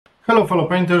Hello fellow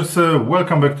painters,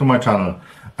 welcome back to my channel.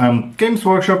 Games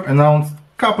Workshop announced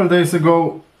a couple days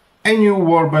ago a new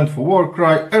warband for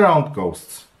Warcry around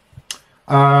ghosts.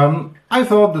 I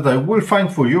thought that I will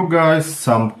find for you guys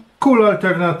some cool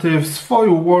alternatives for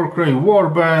your Warcry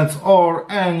warbands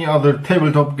or any other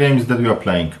tabletop games that you are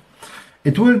playing.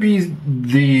 It will be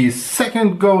the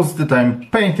second ghost that I'm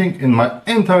painting in my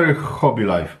entire hobby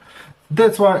life.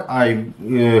 That's why I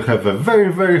have a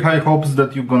very high hopes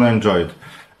that you're gonna enjoy it.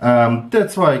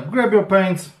 That's why grab your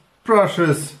paints,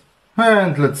 brushes,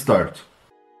 and let's start.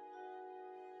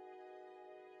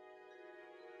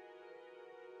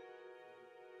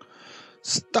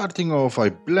 Starting off, I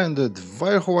blended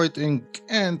Vallejo White Ink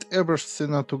and airbrush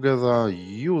thinner together,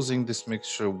 using this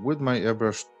mixture with my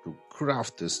airbrush to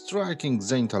craft a striking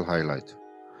zenithal highlight.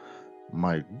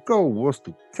 My goal was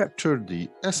to capture the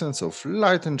essence of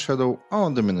light and shadow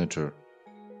on the miniature.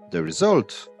 The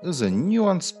result is a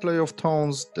nuanced play of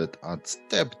tones that adds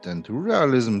depth and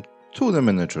realism to the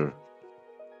miniature.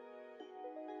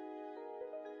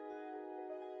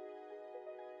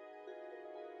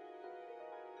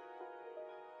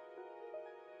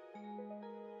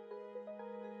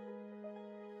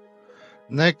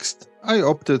 Next, I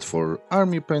opted for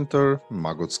Army Painter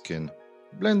Maggot Skin,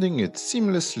 blending it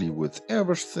seamlessly with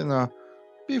airbrush thinner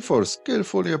before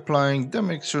skillfully applying the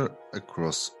mixture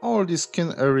across all the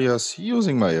skin areas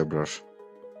using my airbrush.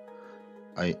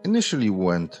 I initially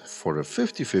went for a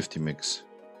 50-50 mix,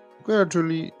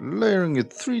 gradually layering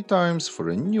it 3 times for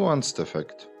a nuanced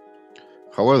effect.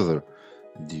 However,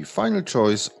 the final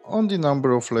choice on the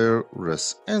number of layers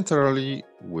rests entirely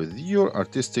with your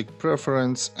artistic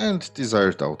preference and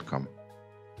desired outcome.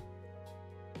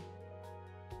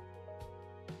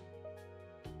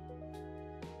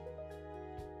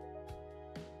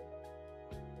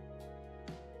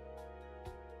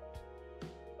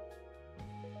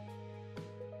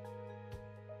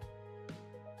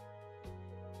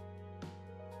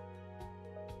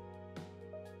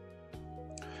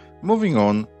 Moving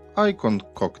on, I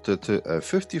concocted a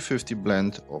 50-50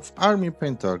 blend of Army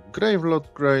Painter Gravelord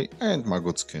Grey and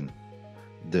Maggot Skin,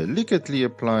 delicately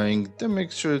applying the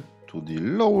mixture to the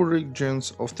lower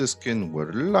regions of the skin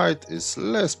where light is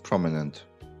less prominent.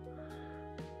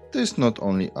 This not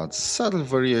only adds subtle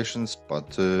variations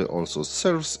but also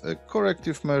serves a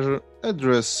corrective measure,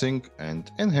 addressing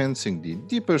and enhancing the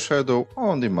deeper shadow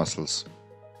on the muscles.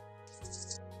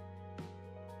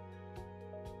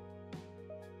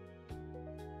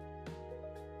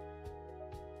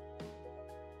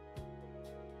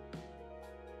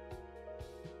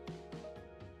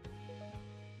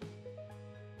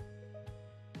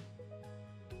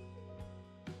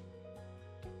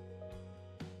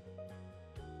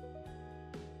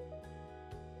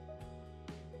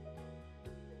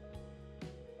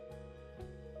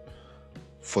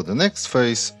 For the next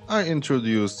phase, I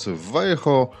introduced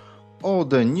Vallejo or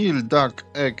the Nil Duck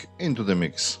egg into the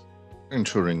mix,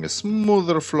 ensuring a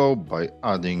smoother flow by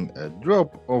adding a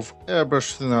drop of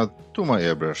airbrush thinner to my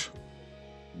airbrush.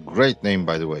 Great name,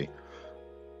 by the way.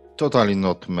 Totally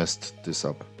not messed this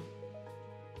up.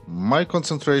 My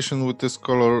concentration with this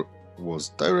color was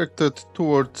directed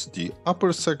towards the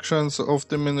upper sections of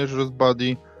the miniature's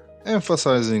body,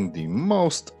 emphasizing the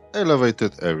most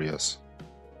elevated areas.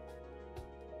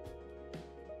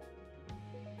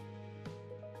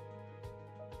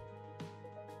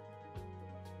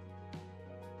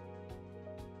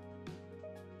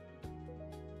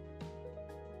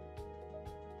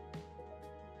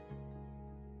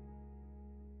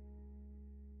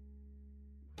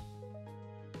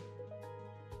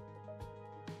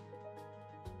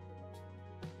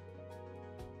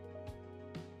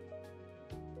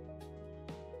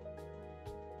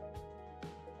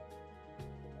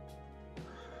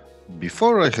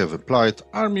 Before I have applied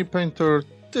Army Painter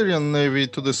Tyrian Navy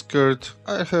to the skirt,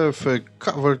 I have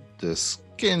covered the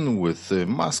skin with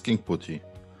masking putty,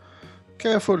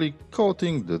 carefully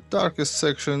coating the darkest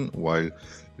section while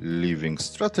leaving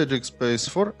strategic space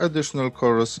for additional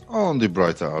colors on the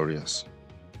brighter areas.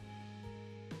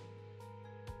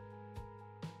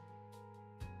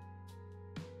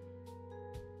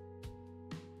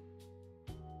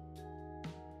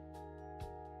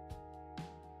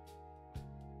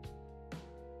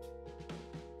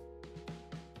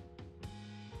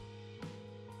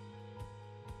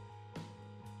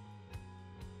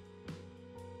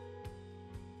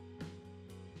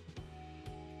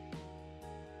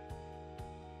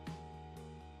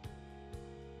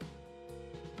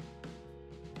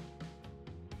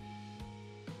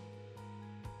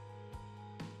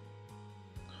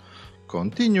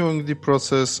 Continuing the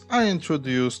process, I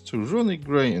introduced Runic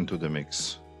Grey into the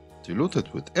mix,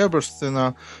 diluted with airbrush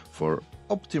thinner for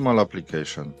optimal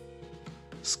application.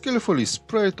 Skillfully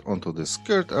sprayed onto the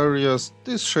skirt areas,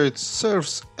 this shade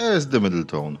serves as the middle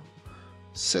tone,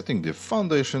 setting the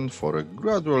foundation for a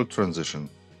gradual transition.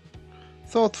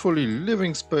 Thoughtfully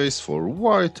leaving space for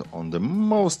white on the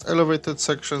most elevated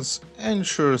sections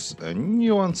ensures a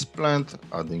nuanced blend,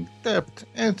 adding depth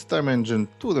and dimension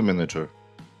to the miniature.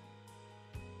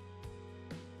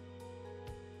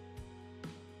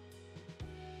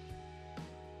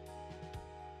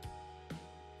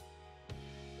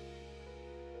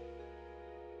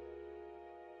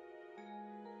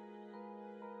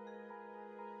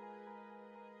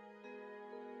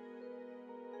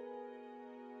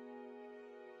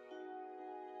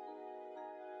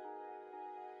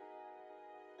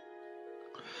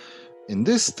 In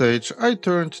this stage I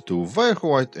turned to Vallejo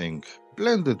White Ink,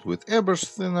 blended with airbrush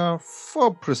thinner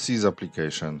for precise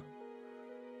application.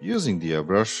 Using the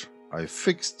airbrush, I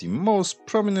fixed the most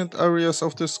prominent areas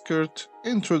of the skirt,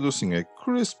 introducing a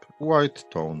crisp white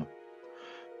tone.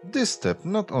 This step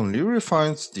not only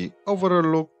refines the overall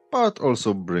look, but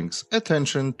also brings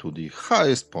attention to the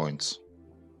highest points.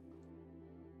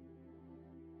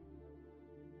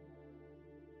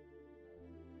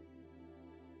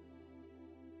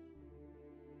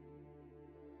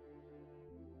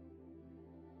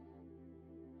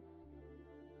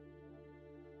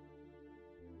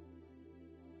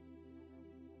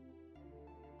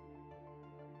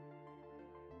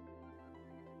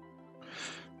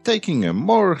 Taking a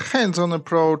more hands-on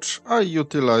approach, I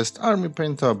utilized Army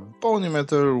Painter bone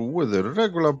emitter with a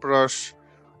regular brush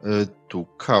to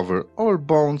cover all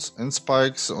bones and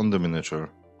spikes on the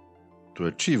miniature. To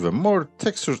achieve a more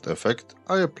textured effect,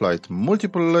 I applied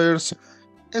multiple layers,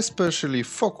 especially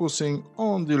focusing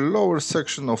on the lower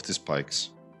section of the spikes.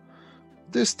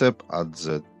 This step adds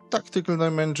a tactical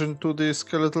dimension to the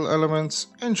skeletal elements,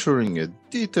 ensuring a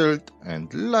detailed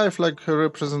and lifelike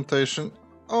representation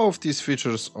of these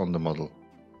features on the model.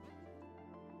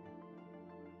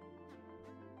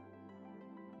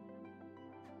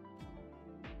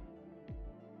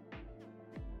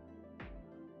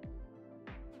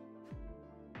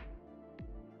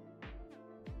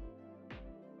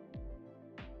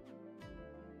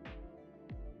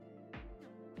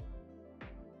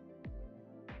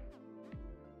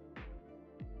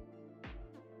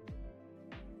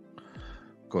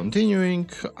 Continuing,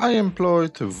 I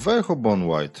employed Vallejo Bone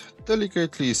White,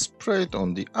 delicately sprayed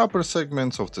on the upper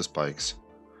segments of the spikes.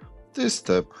 This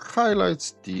step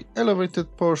highlights the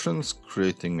elevated portions,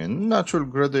 creating a natural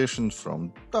gradation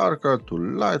from darker to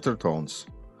lighter tones.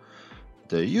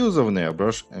 The use of an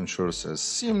airbrush ensures a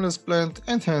seamless blend,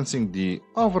 enhancing the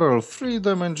overall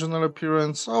three-dimensional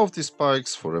appearance of the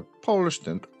spikes for a polished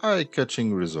and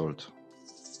eye-catching result.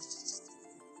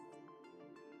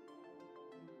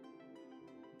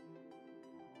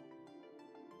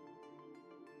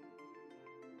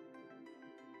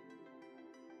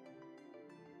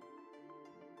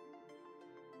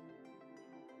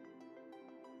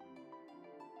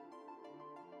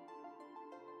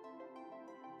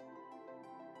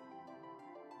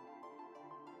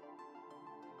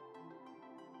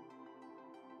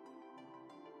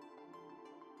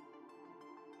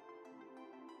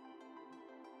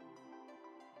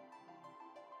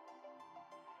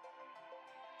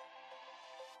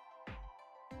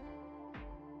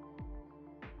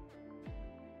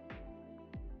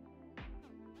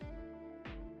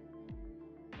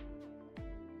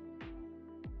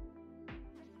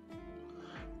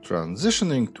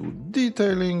 Transitioning to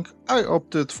detailing, I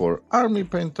opted for Army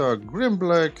Painter Grim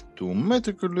Black to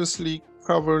meticulously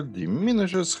cover the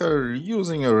miniature's hair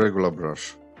using a regular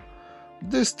brush.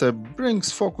 This step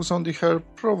brings focus on the hair,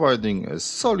 providing a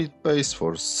solid base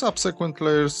for subsequent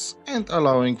layers and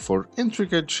allowing for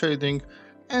intricate shading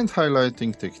and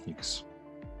highlighting techniques.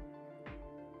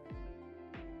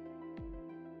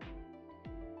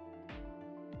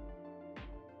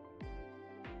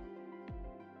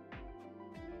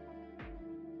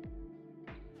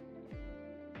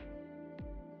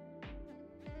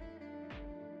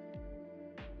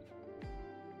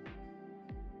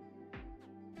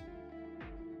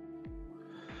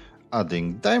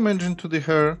 Adding dimension to the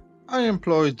hair, I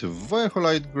employed Vallejo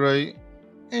Light Grey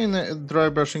in a dry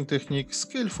brushing technique,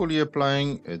 skillfully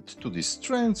applying it to the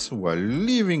strands while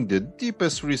leaving the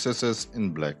deepest recesses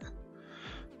in black.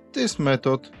 This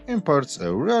method imparts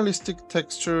a realistic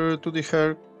texture to the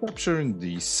hair, capturing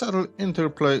the subtle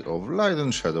interplay of light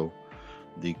and shadow.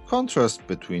 The contrast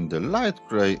between the light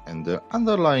gray and the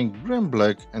underlying grim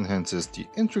black enhances the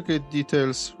intricate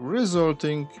details,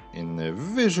 resulting in a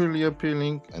visually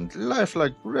appealing and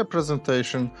lifelike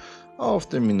representation of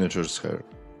the miniature's hair.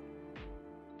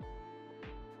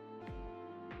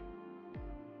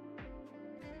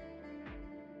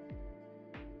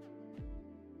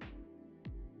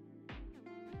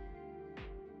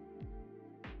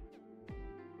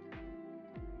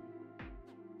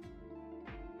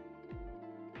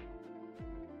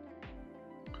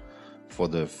 For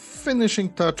the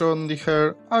finishing touch on the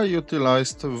hair, I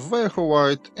utilized Vallejo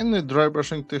White in a dry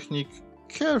brushing technique,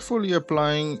 carefully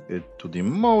applying it to the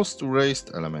most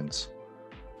raised elements.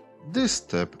 This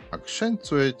step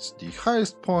accentuates the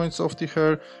highest points of the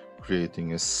hair,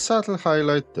 creating a subtle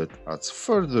highlight that adds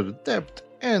further depth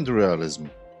and realism.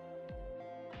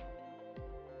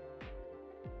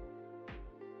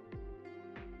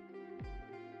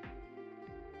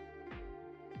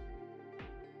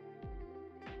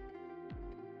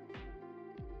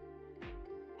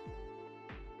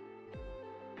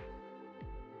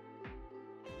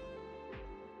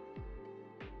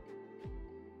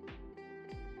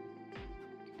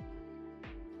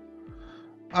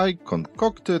 I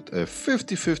concocted a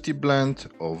 50-50 blend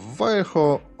of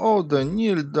Vallejo, Eau de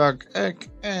Nil Dark Egg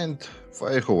and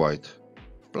Vallejo White,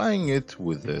 applying it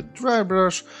with a dry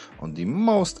brush on the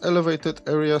most elevated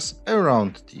areas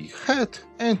around the head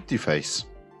and the face.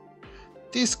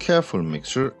 This careful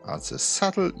mixture adds a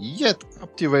subtle yet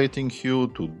captivating hue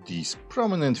to these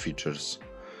prominent features,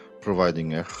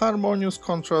 providing a harmonious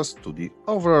contrast to the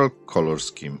overall color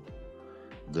scheme.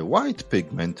 The white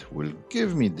pigment will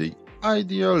give me the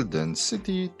ideal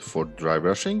density for dry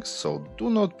brushing, so do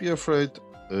not be afraid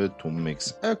to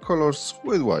mix air colors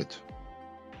with white.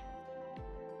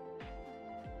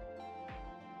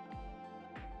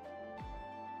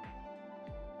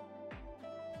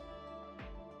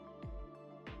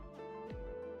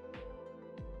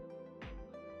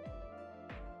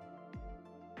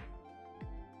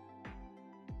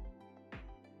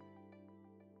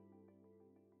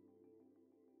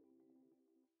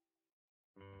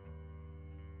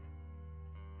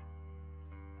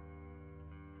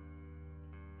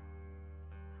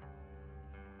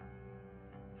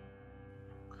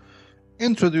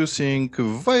 Introducing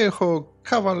Vallejo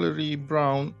Cavalry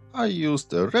Brown, I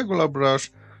used a regular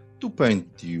brush to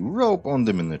paint the robe on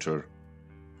the miniature.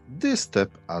 This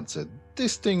step adds a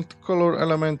distinct color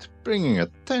element, bringing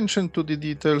attention to the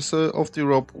details of the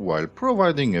robe while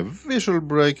providing a visual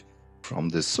break from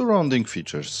the surrounding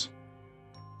features.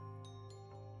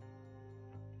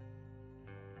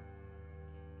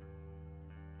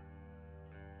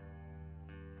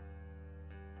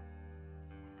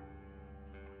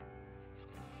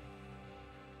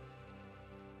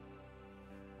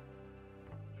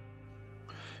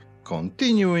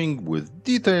 Continuing with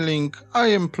detailing, I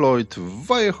employed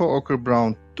Vallejo Ochre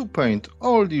Brown to paint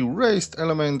all the raised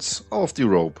elements of the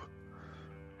robe.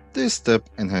 This step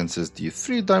enhances the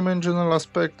three-dimensional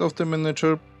aspect of the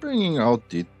miniature, bringing out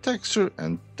the texture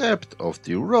and depth of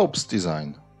the robe's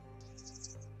design.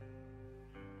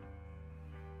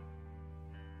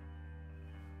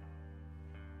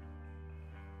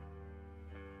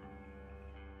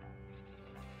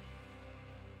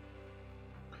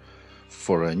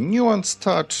 For a nuanced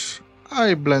touch,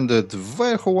 I blended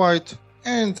Vallejo White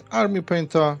and Army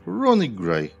Painter Runic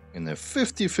Grey in a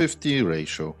 50-50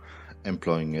 ratio,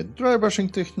 employing a dry brushing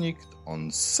technique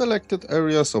on selected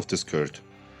areas of the skirt.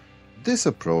 This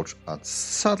approach adds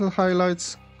subtle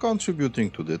highlights,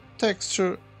 contributing to the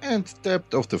texture and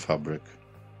depth of the fabric.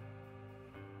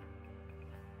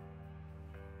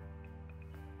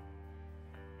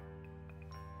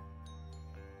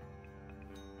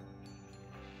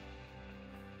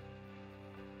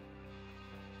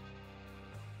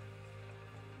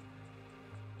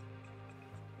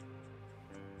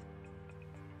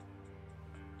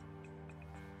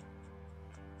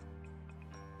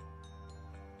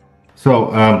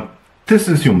 So this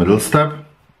is your middle step.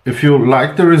 If you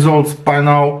like the results by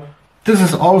now, this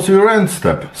is also your end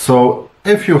step. So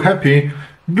if you're happy,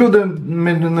 glue the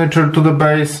miniature to the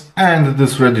base and it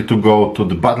is ready to go to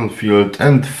the battlefield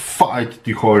and fight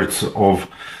the hordes of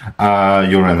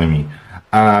your enemy.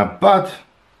 But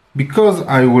because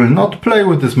I will not play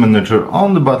with this miniature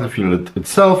on the battlefield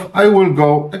itself, I will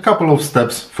go a couple of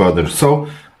steps further. So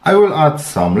I will add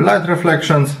some light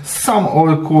reflections, some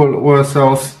cool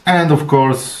OSLs, and of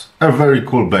course a very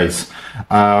cool base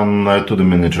to the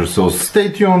miniature. So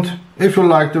stay tuned. If you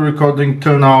like the recording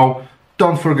till now,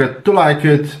 don't forget to like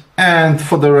it, and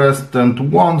for the rest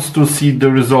and wants to see the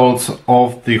results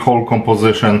of the whole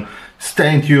composition,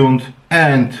 stay tuned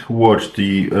and watch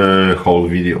the whole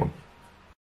video.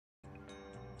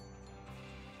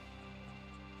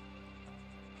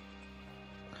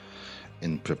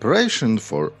 In preparation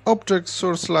for object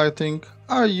source lighting,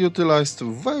 I utilized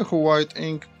Vallejo White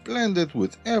Ink blended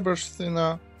with airbrush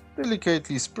thinner,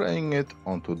 delicately spraying it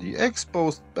onto the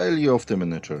exposed belly of the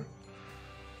miniature.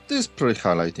 This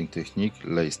pre-highlighting technique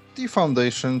lays the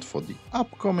foundation for the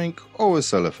upcoming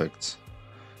OSL effects.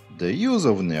 The use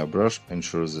of an airbrush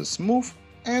ensures a smooth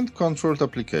and controlled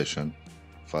application,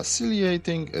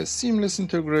 facilitating a seamless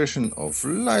integration of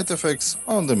light effects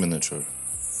on the miniature.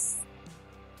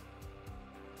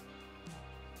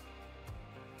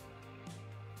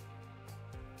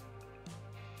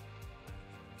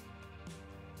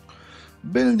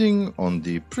 Building on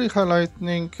the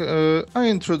pre-highlighting, I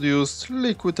introduced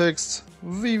Liquitex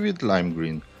Vivid Lime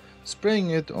Green,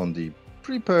 spraying it on the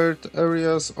prepared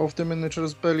areas of the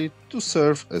miniature's belly to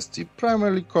serve as the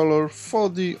primary color for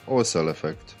the OSL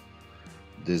effect.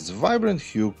 This vibrant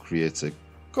hue creates a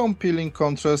compelling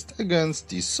contrast against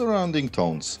the surrounding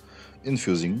tones,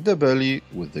 infusing the belly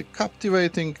with a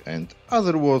captivating and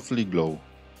otherworldly glow.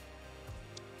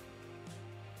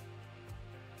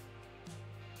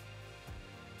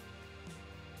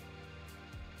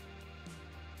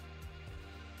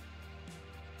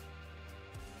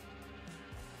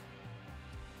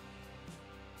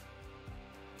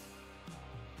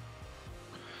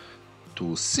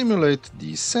 To simulate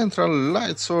the central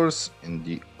light source in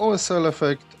the OSL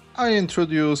effect, I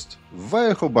introduced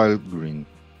Vallejo White Green,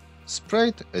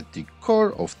 sprayed at the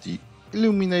core of the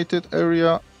illuminated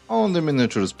area on the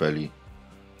miniature's belly.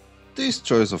 This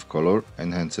choice of color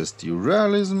enhances the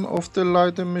realism of the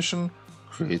light emission,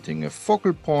 creating a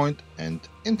focal point and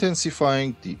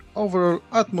intensifying the overall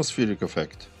atmospheric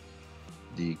effect.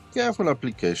 The careful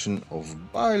application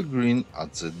of bile green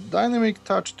adds a dynamic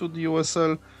touch to the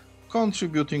OSL,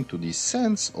 contributing to the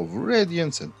sense of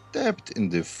radiance and depth in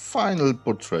the final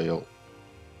portrayal.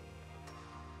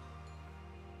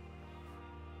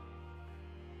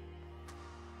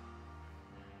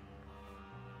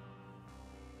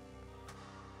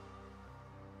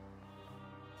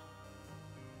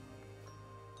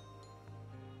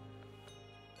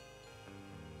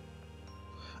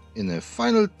 In a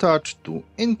final touch to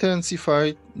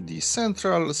intensify the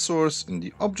central source in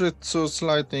the object source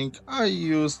lighting, I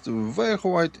used Vallejo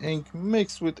White Ink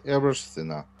mixed with airbrush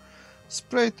thinner,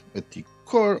 sprayed at the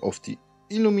core of the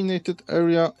illuminated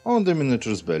area on the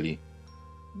miniature's belly.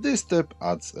 This step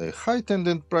adds a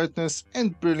heightened brightness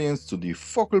and brilliance to the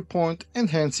focal point,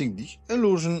 enhancing the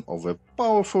illusion of a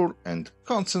powerful and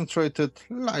concentrated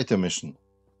light emission.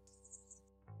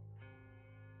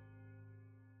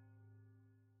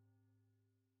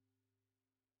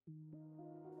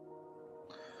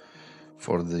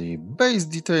 For the base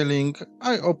detailing,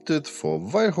 I opted for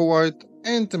Vallejo White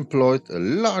and employed a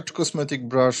large cosmetic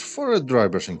brush for a dry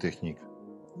brushing technique.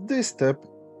 This step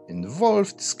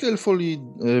involved skillfully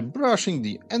brushing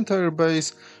the entire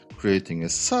base, creating a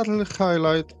subtle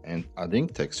highlight and adding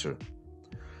texture.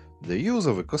 The use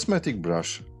of a cosmetic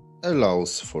brush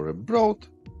allows for a broad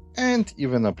and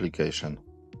even application.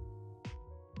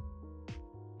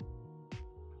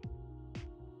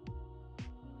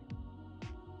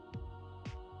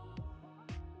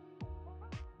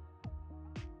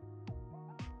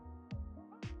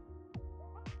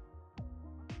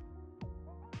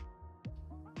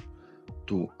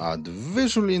 To add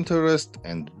visual interest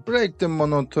and break the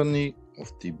monotony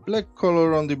of the black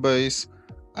color on the base,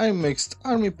 I mixed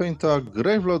Army Painter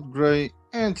Gravelord Grey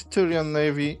and Tyrian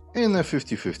Navy in a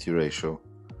 50-50 ratio.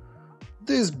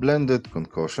 This blended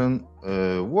concoction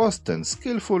was then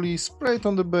skillfully sprayed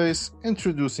on the base,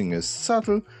 introducing a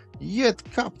subtle yet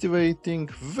captivating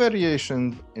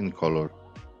variation in color.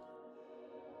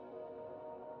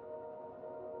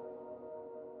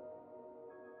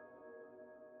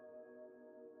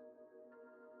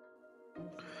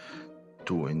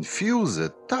 To infuse a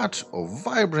touch of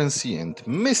vibrancy and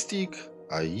mystique,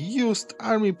 I used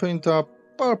Army Painter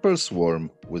Purple Swarm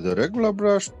with a regular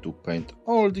brush to paint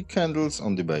all the candles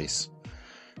on the base.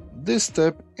 This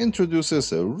step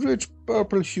introduces a rich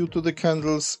purple hue to the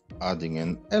candles, adding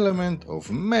an element of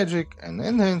magic and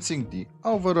enhancing the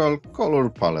overall color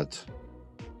palette.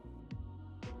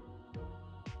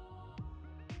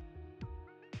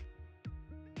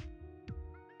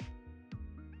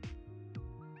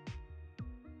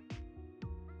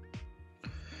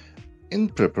 In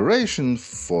preparation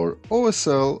for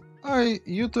OSL, I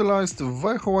utilized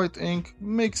Vallejo White Ink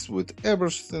mixed with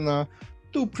airbrush thinner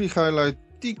to pre-highlight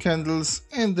the candles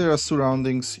and their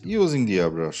surroundings using the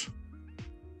airbrush.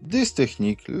 This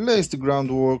technique lays the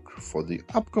groundwork for the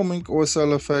upcoming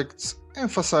OSL effects,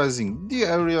 emphasizing the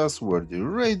areas where the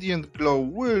radiant glow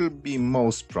will be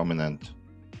most prominent.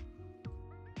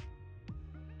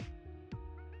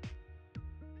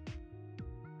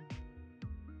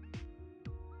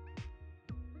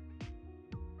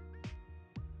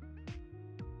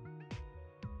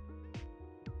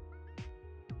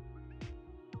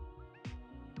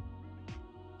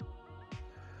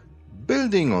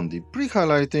 Building on the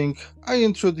pre-highlighting, I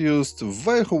introduced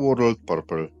Vallejo Warlord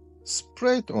Purple,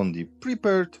 sprayed on the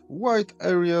prepared white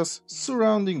areas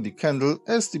surrounding the candle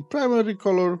as the primary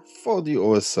color for the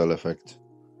OSL effect.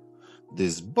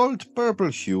 This bold purple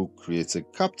hue creates a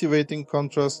captivating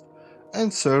contrast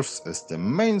and serves as the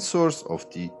main source of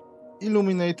the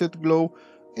illuminated glow,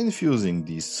 infusing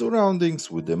the surroundings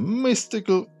with a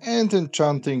mystical and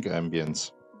enchanting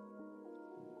ambience.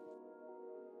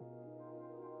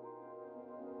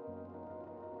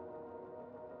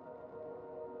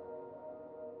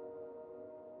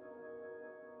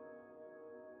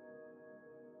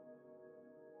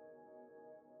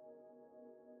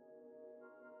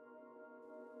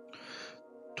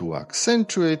 To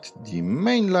accentuate the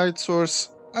main light source,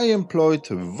 I employed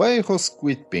Vallejo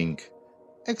Squid pink,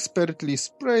 expertly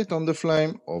sprayed on the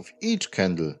flame of each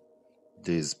candle.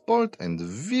 This bold and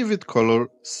vivid color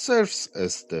serves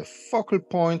as the focal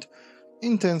point,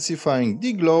 intensifying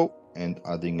the glow and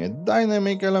adding a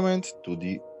dynamic element to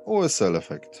the OSL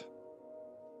effect.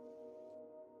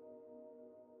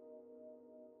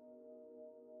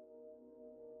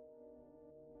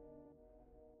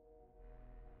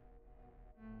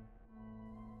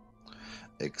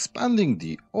 Expanding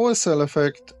the OSL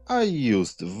effect, I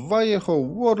used Vallejo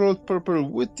Warlord purple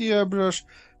with the airbrush,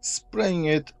 spraying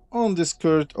it on the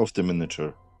skirt of the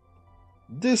miniature.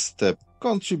 This step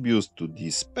contributes to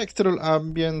the spectral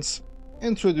ambience,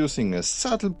 introducing a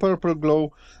subtle purple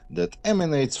glow that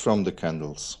emanates from the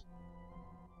candles.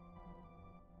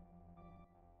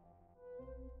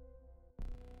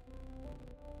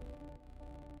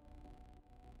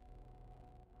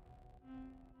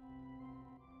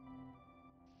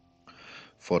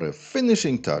 For a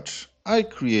finishing touch, I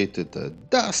created a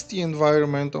dusty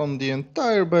environment on the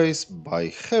entire base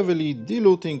by heavily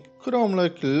diluting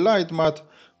Kromlech Light Mud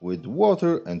with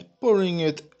water and pouring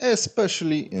it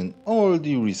especially in all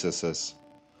the recesses.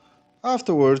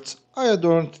 Afterwards, I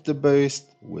adorned the base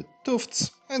with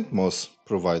tufts and moss,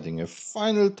 providing a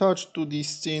final touch to the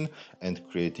scene and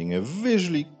creating a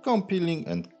visually compelling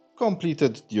and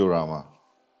completed diorama.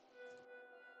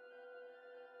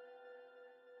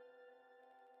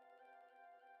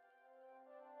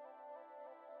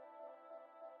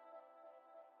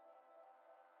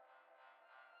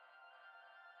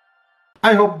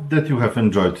 I hope that you have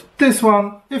enjoyed this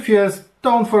one. If yes,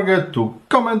 don't forget to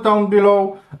comment down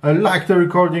below, like the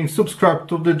recording, subscribe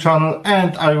to the channel,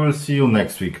 and I will see you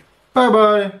next week. Bye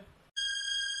bye!